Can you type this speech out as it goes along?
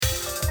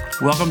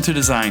Welcome to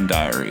Design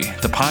Diary,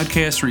 the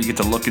podcast where you get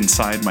to look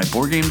inside my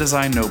board game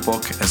design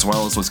notebook as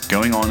well as what's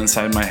going on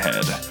inside my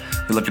head.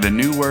 We look at a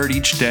new word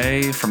each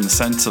day from the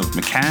sense of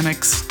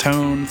mechanics,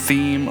 tone,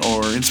 theme,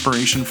 or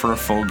inspiration for a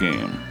full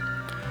game.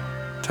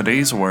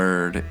 Today's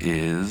word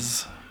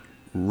is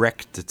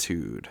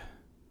rectitude,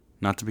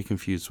 not to be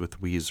confused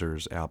with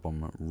Weezer's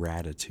album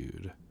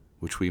Raditude,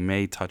 which we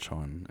may touch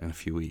on in a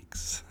few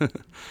weeks.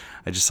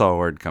 I just saw a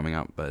word coming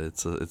up, but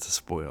it's a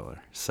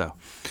spoiler. So,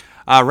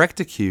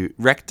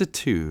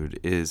 rectitude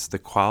is the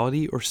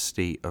quality or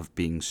state of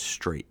being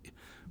straight,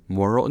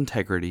 moral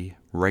integrity,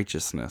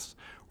 righteousness,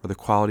 or the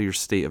quality or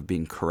state of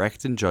being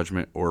correct in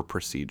judgment or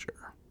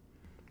procedure.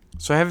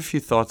 So I have a few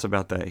thoughts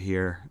about that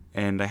here,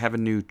 and I have a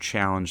new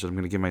challenge that I'm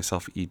going to give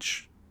myself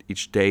each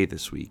day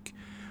this week,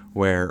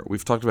 where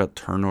we've talked about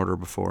turn order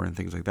before and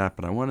things like that,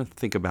 but I want to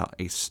think about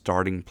a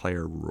starting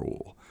player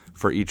rule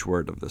for each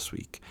word of this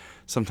week.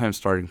 Sometimes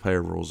starting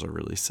player rules are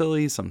really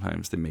silly,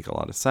 sometimes they make a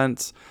lot of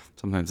sense,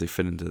 sometimes they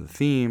fit into the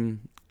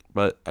theme,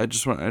 but I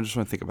just want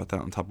to think about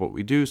that on top of what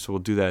we do, so we'll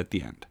do that at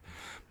the end.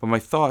 But my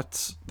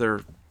thoughts, they're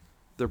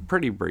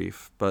pretty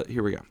brief, but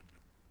here we go.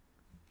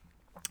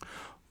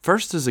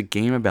 First is a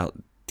game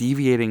about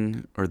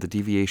deviating or the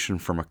deviation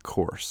from a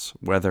course,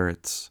 whether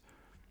it's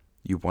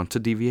you want to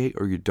deviate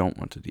or you don't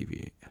want to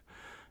deviate.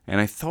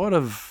 And I thought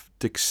of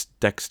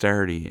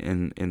dexterity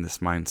in this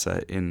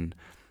mindset, in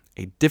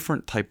a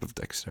different type of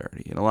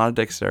dexterity. And a lot of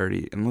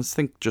dexterity, and let's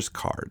think just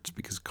cards,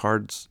 because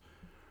cards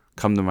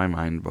come to my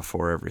mind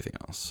before everything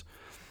else.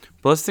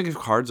 But let's think of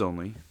cards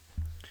only.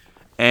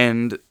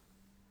 And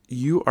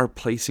you are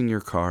placing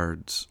your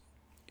cards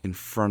in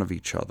front of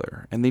each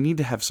other, and they need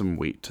to have some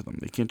weight to them.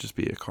 They can't just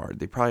be a card.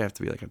 They probably have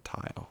to be like a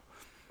tile.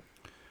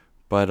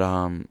 But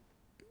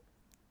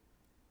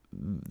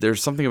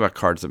there's something about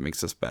cards that makes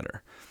this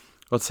better.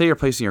 Let's say you're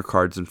placing your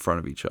cards in front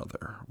of each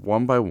other,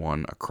 one by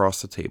one,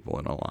 across the table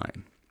in a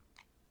line.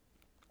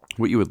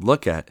 What you would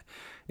look at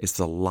is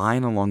the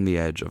line along the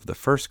edge of the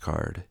first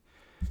card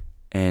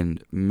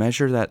and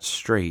measure that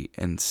straight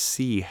and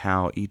see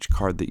how each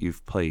card that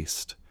you've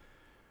placed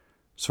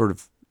sort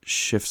of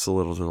shifts a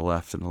little to the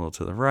left and a little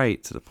to the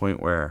right, to the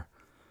point where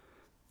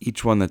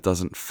each one that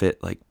doesn't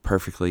fit like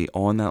perfectly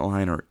on that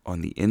line or on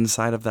the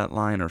inside of that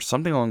line or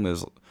something along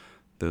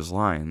those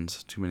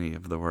lines, too many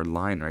of the word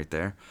line right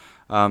there,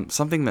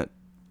 something that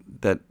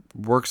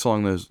works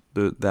along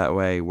that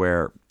way,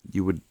 where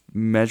you would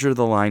measure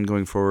the line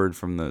going forward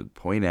from the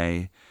point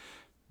A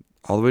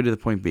all the way to the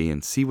point B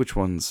and see which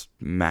ones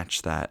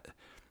match that,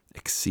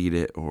 exceed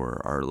it,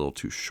 or are a little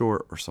too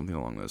short or something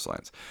along those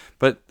lines.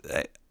 But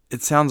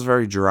it sounds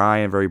very dry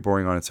and very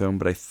boring on its own,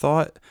 but I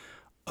thought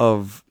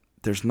of,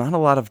 there's not a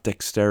lot of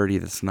dexterity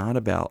that's not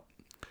about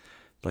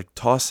like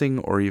tossing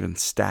or even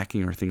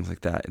stacking or things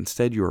like that.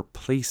 Instead, you're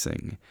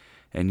placing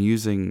and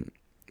using,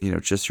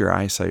 just your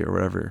eyesight or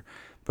whatever,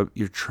 but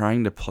you're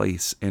trying to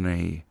place in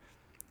a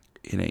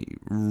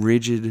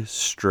rigid,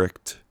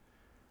 strict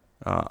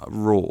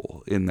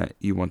rule, in that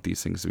you want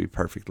these things to be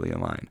perfectly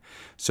in line.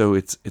 So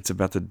it's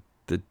about the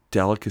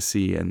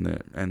delicacy and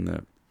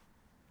the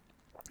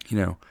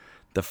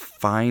the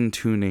fine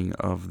tuning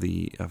of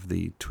the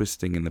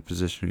twisting and the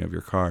positioning of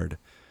your card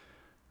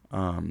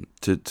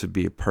to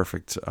be a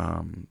perfect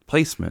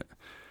placement.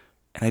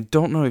 And I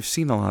don't know, I've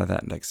seen a lot of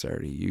that in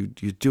dexterity. You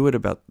do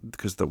it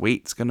because the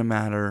weight's going to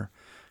matter.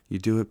 You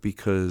do it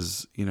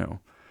because,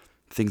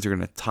 things are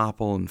going to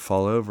topple and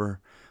fall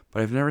over.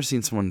 But I've never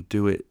seen someone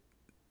do it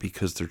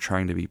because they're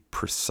trying to be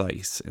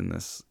precise in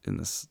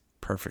this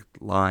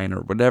perfect line or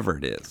whatever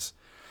it is.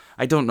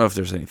 I don't know if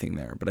there's anything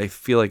there, but I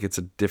feel like it's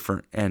a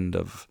different end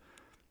of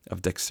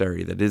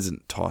dexterity that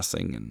isn't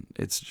tossing, and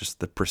it's just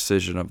the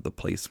precision of the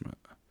placement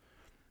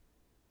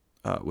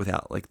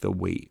without like the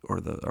weight or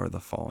the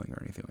falling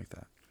or anything like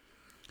that.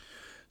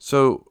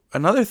 So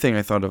another thing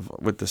I thought of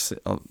with the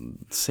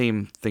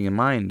same thing in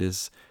mind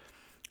is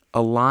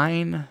a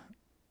line,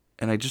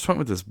 and I just went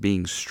with this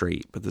being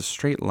straight, but the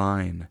straight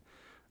line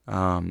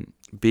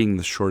being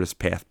the shortest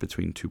path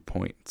between 2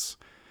 points.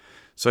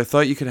 So I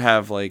thought you could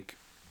have, like,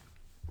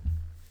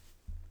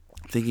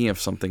 thinking of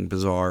something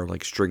bizarre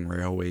like string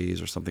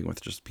railways or something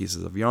with just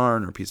pieces of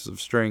yarn or pieces of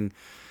string,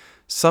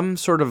 some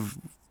sort of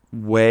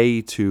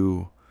way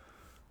to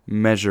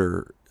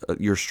measure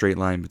your straight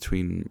line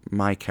between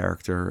my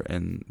character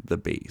and the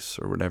base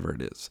or whatever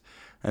it is,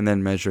 and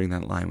then measuring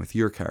that line with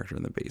your character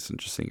and the base and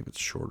just seeing if it's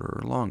shorter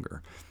or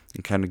longer,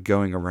 and kind of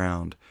going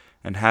around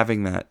and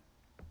having that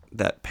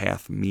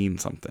path mean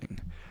something.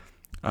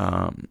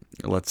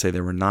 Let's say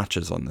there were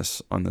notches on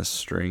this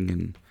string,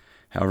 and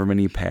however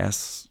many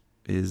paths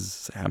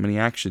is how many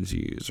actions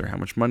you use, or how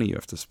much money you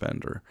have to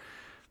spend, or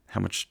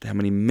how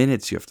many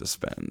minutes you have to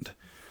spend.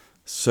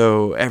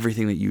 So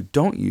everything that you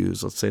don't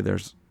use, let's say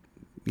there's,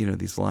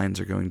 these lines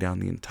are going down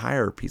the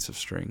entire piece of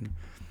string.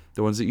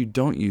 The ones that you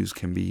don't use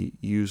can be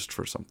used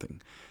for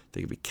something.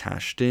 They can be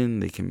cashed in,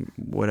 they can,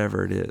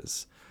 whatever it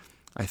is.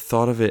 I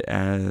thought of it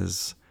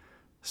as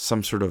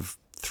some sort of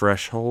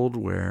threshold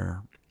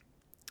where,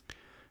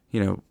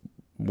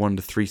 1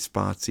 to 3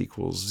 spots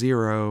equals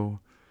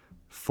 0,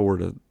 4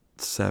 to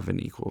 7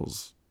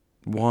 equals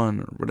 1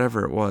 or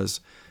whatever it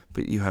was,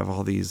 but you have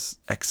all these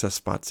excess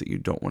spots that you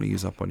don't want to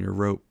use up on your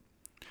rope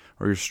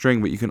or your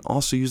string, but you can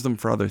also use them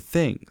for other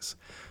things.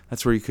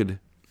 That's where you could,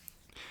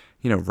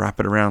 wrap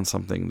it around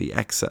something, the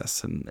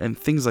excess and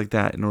things like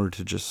that, in order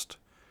to just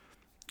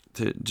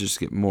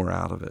get more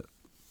out of it.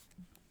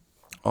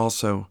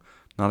 Also,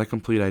 not a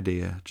complete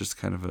idea, just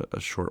kind of a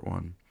short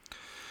one.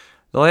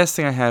 The last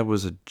thing I had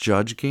was a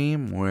judge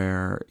game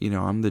where,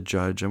 I'm the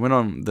judge. I went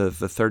on the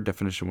third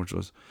definition, which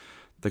was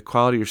the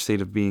quality or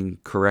state of being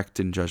correct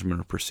in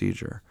judgment or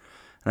procedure.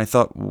 And I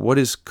thought, what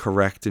is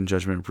correct in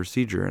judgment or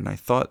procedure? And I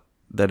thought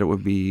that it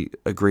would be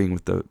agreeing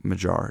with the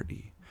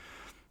majority.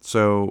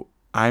 So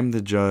I'm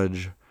the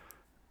judge.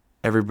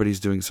 Everybody's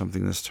doing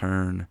something this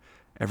turn.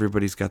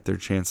 Everybody's got their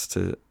chance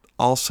to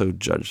also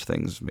judge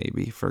things,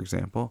 maybe, for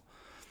example.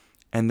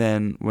 And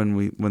then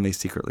when they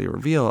secretly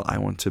reveal, I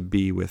want to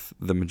be with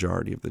the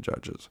majority of the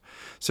judges.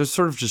 So it's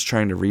sort of just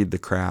trying to read the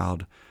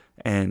crowd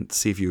and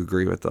see if you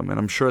agree with them. And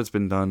I'm sure it's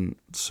been done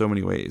so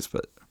many ways,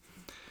 but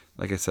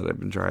like I said, I've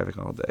been driving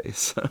all day.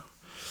 So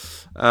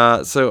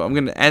I'm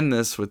going to end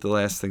this with the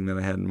last thing that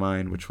I had in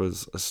mind, which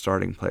was a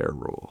starting player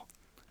rule.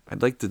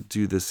 I'd like to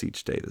do this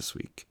each day this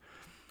week.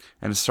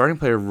 And a starting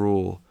player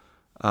rule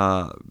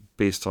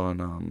based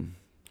on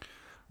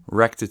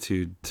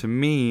rectitude, to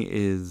me,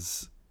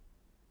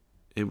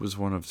 it was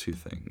one of two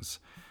things.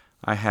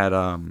 I had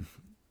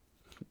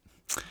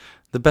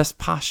the best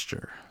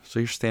posture. So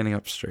you're standing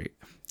up straight.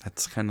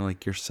 That's kind of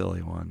like your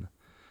silly one.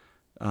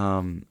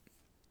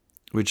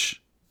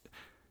 Which,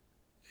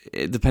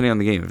 depending on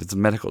the game, if it's a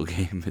medical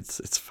game,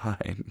 it's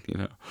fine.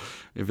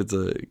 If it's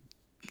a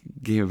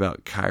game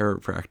about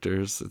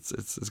chiropractors,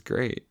 it's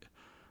great.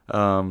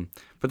 But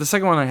the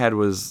second one I had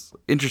was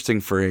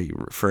interesting for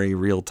a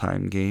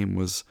real-time game,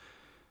 was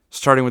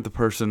starting with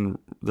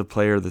the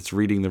player that's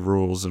reading the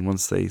rules, and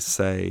once they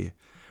say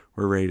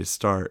we're ready to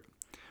start,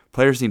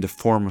 players need to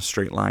form a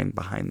straight line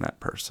behind that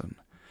person.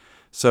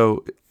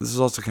 So this is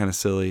also kind of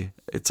silly.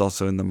 It's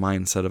also in the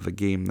mindset of a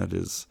game that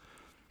is,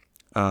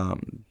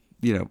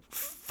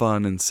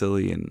 fun and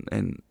silly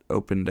and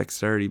open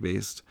dexterity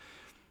based.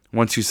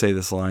 Once you say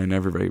this line,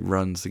 everybody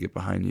runs to get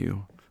behind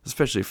you,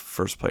 especially if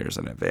first player's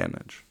an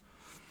advantage.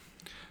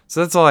 So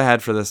that's all I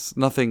had for this.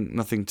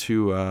 Nothing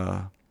too,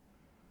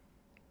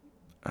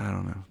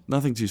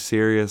 nothing too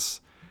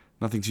serious,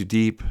 nothing too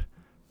deep,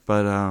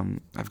 but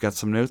I've got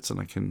some notes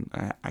and I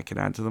can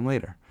add to them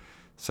later.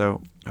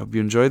 So I hope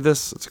you enjoyed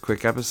this. It's a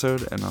quick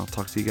episode, and I'll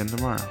talk to you again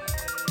tomorrow.